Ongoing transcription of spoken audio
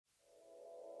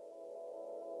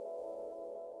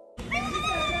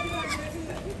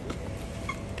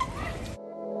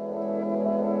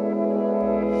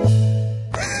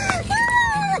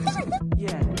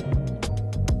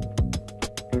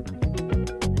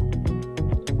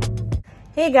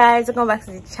Hey guys, welcome back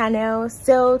to the channel.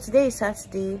 So today is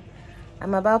Saturday.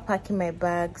 I'm about packing my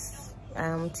bags.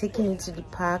 I'm taking it to the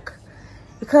park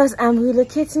because I'm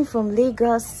relocating from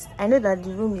Lagos. I know that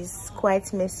the room is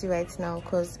quite messy right now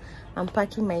because I'm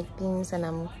packing my things and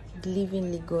I'm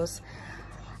leaving Lagos.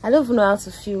 I don't even know how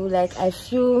to feel. Like, I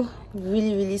feel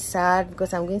really sad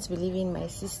because I'm going to be leaving my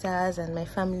sisters and my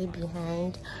family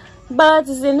behind, but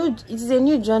it is a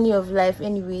new journey of life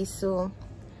anyway. So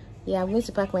yeah, I'm going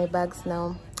to pack my bags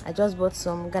now. I just bought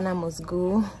some Ghana Must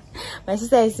Go. My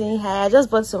sister is saying hi. I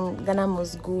just bought some Ghana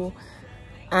Must Go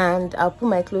and I'll put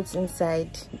my clothes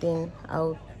inside, then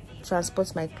I'll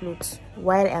transport my clothes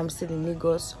while I'm still in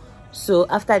Lagos. So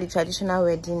after the traditional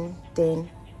wedding, then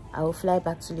I will fly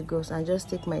back to Lagos and just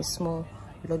take my small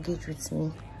luggage with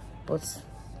me. But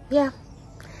yeah,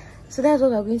 so that's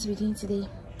what we're going to be doing today.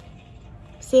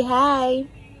 Say hi.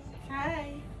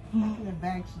 Hi. Packing the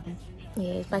bags today.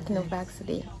 Yeah, packing the bags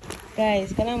today.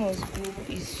 Guys, Ghana Must Go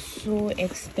is so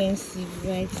expensive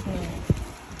right now.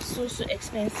 So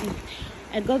expensive.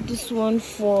 I got this one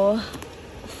for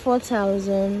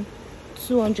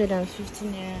 4,250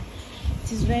 naira.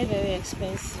 It is very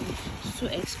expensive. So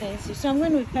expensive. So I'm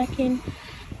going to be packing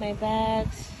my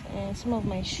bags and some of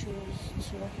my shoes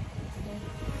too.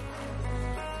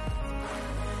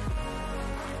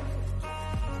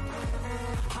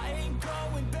 I ain't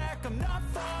going back, I'm not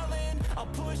falling. I'll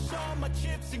push all my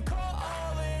chips and call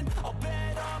all in. I'll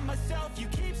bet on myself, you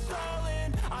keep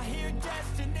stalling. I hear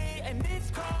destiny and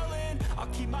it's calling. I'll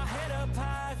keep my head up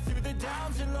high through the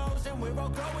downs and lows, and we're all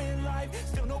going life.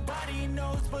 Still nobody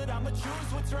knows, but I'ma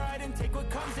choose what's right and take what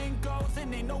comes and goes.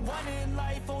 And ain't no one in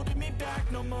life holding me back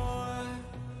no more.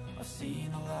 I've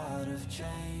seen a lot of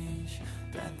change,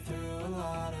 been through a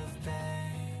lot of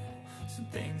pain. Some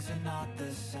things are not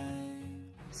the same.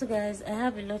 So guys, I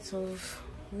have a lot of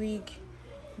wig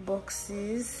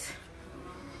boxes,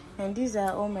 and these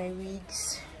are all my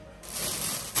wigs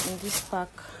in this pack.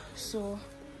 So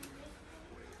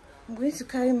I'm going to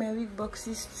carry my wig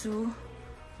boxes too,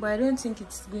 but I don't think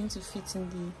it's going to fit in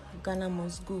the Ghana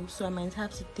Must Go, so I might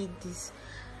have to take this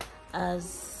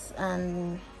as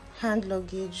an hand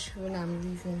luggage when I'm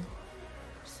leaving.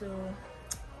 So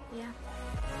yeah.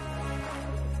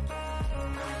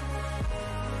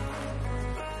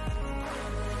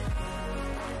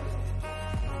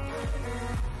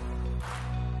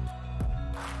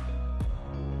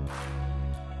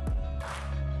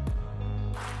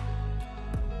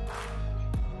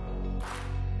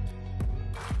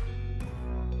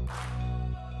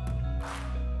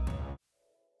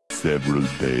 Several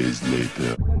days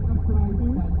later.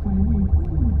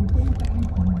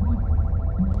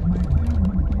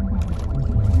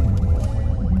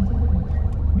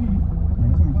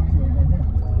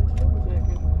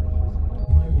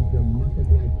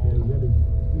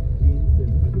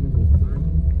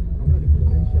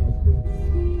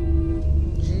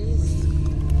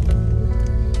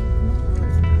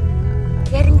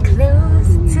 Getting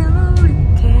close to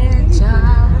Ikeja.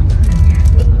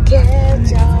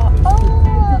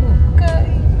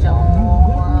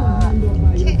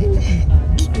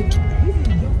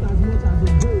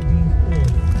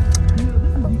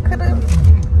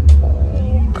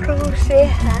 Say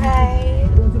hi.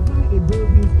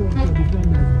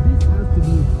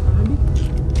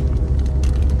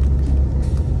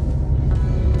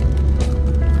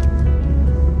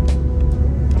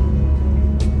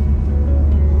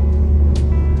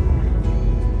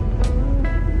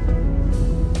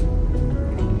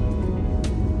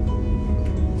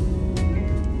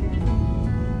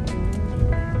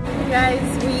 Guys,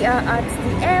 we are at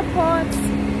the airport.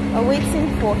 We're waiting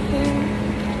for him.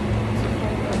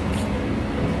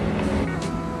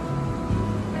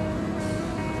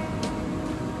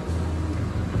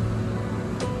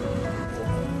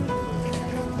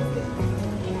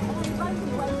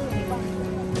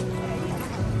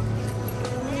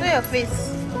 Show your face.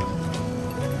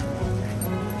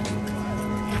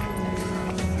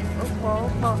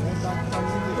 Oh.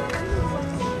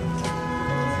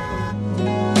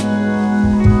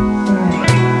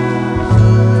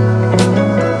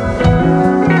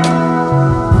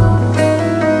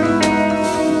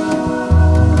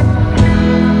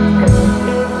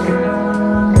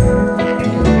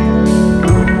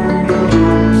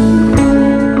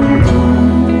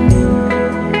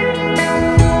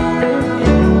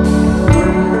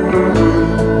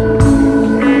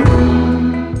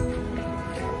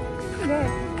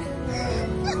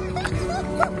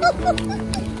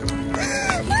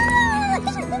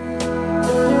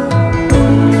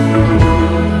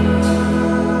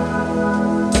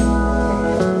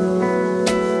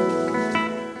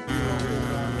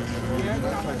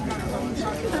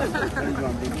 I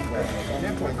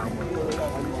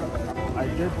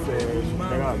get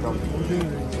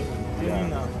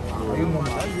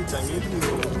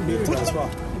transfer.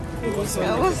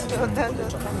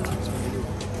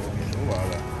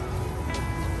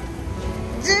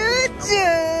 Juju,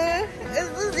 is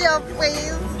this your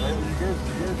face?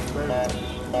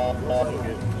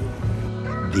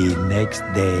 The next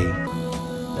day.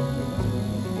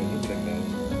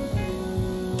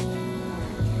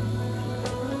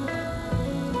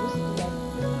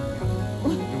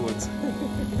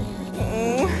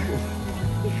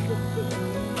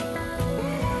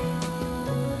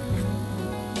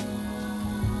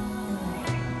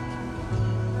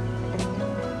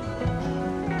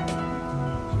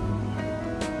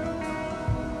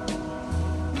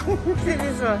 See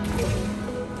this one.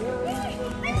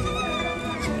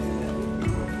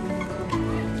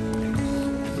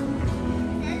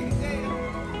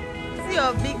 See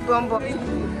your big bumbo.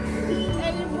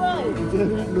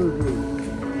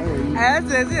 I have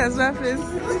to see your small face.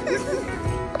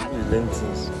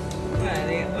 Lentils.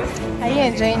 Are you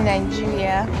enjoying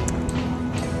Nigeria?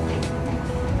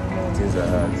 Things are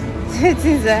hard.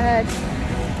 Things are hard.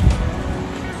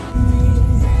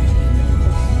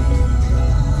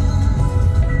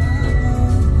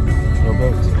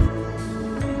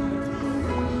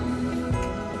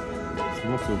 It's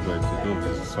not so bright, it's not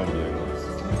just sunny, I guess.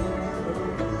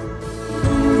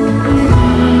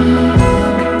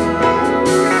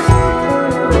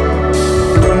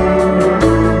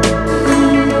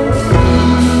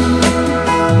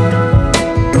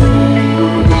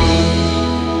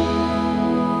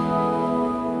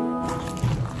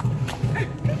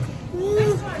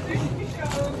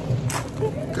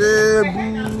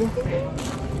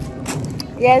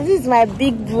 Yes, this is my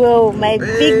big bro, my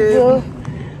big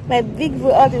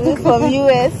bro all the way from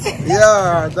US.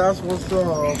 Yeah, that's what's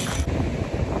up.